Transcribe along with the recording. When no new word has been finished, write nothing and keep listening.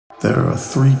There are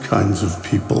three kinds of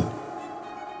people.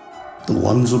 The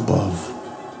ones above,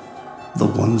 the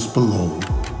ones below,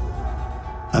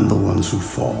 and the ones who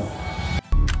fall.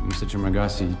 Mr.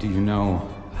 Chimagasi, do you know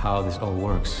how this all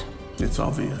works? It's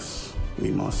obvious. We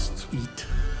must eat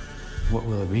What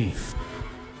will it be?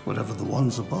 whatever the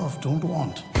ones above don't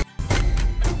want.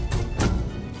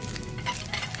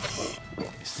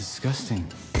 It's disgusting.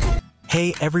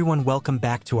 Hey everyone, welcome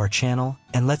back to our channel,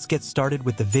 and let's get started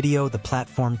with the video The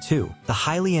Platform 2. The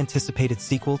highly anticipated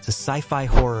sequel to sci-fi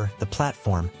horror The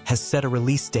Platform has set a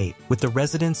release date, with the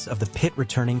residents of the pit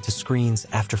returning to screens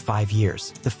after 5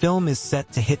 years. The film is set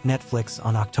to hit Netflix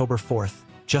on October 4th,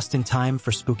 just in time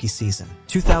for spooky season.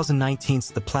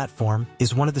 2019's The Platform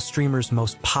is one of the streamer's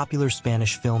most popular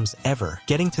Spanish films ever,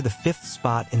 getting to the 5th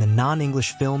spot in the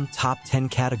non-English film top 10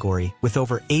 category with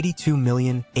over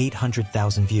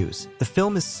 82,800,000 views. The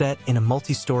film is set in a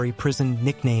multi-story prison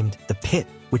nicknamed The Pit,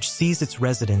 which sees its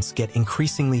residents get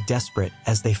increasingly desperate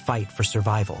as they fight for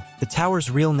survival. The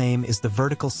tower's real name is the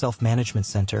Vertical Self-Management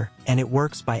Center, and it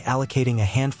works by allocating a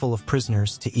handful of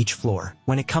prisoners to each floor.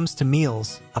 When it comes to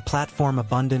meals, a platform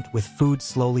abundant with food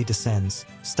slowly descends,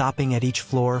 stopping at each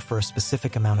floor for a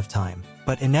specific amount of time.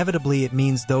 But inevitably it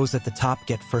means those at the top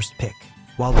get first pick,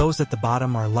 while those at the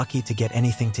bottom are lucky to get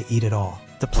anything to eat at all.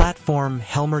 The Platform,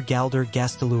 Helmer Galder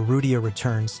Gastelurrutia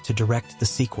returns to direct the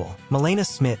sequel. Milena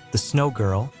Smit, The Snow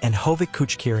Girl, and Hovik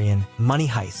Kuchkerian, Money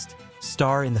Heist,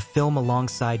 star in the film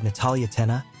alongside Natalia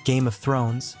Tena, Game of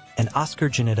Thrones, and Oscar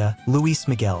Janetta, Luis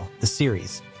Miguel, the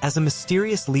series. As a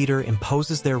mysterious leader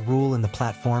imposes their rule in The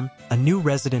Platform, a new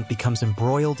resident becomes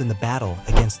embroiled in the battle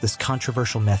against this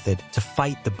controversial method to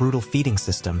fight the brutal feeding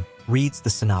system, reads the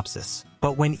synopsis.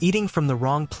 But when eating from the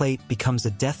wrong plate becomes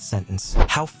a death sentence,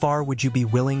 how far would you be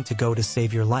willing to go to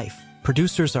save your life?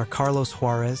 Producers are Carlos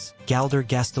Juarez, Galder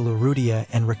Gastelurrutia,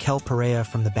 and Raquel Perea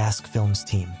from the Basque Films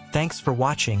team. Thanks for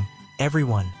watching,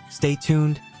 everyone. Stay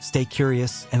tuned, stay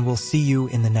curious, and we'll see you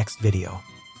in the next video.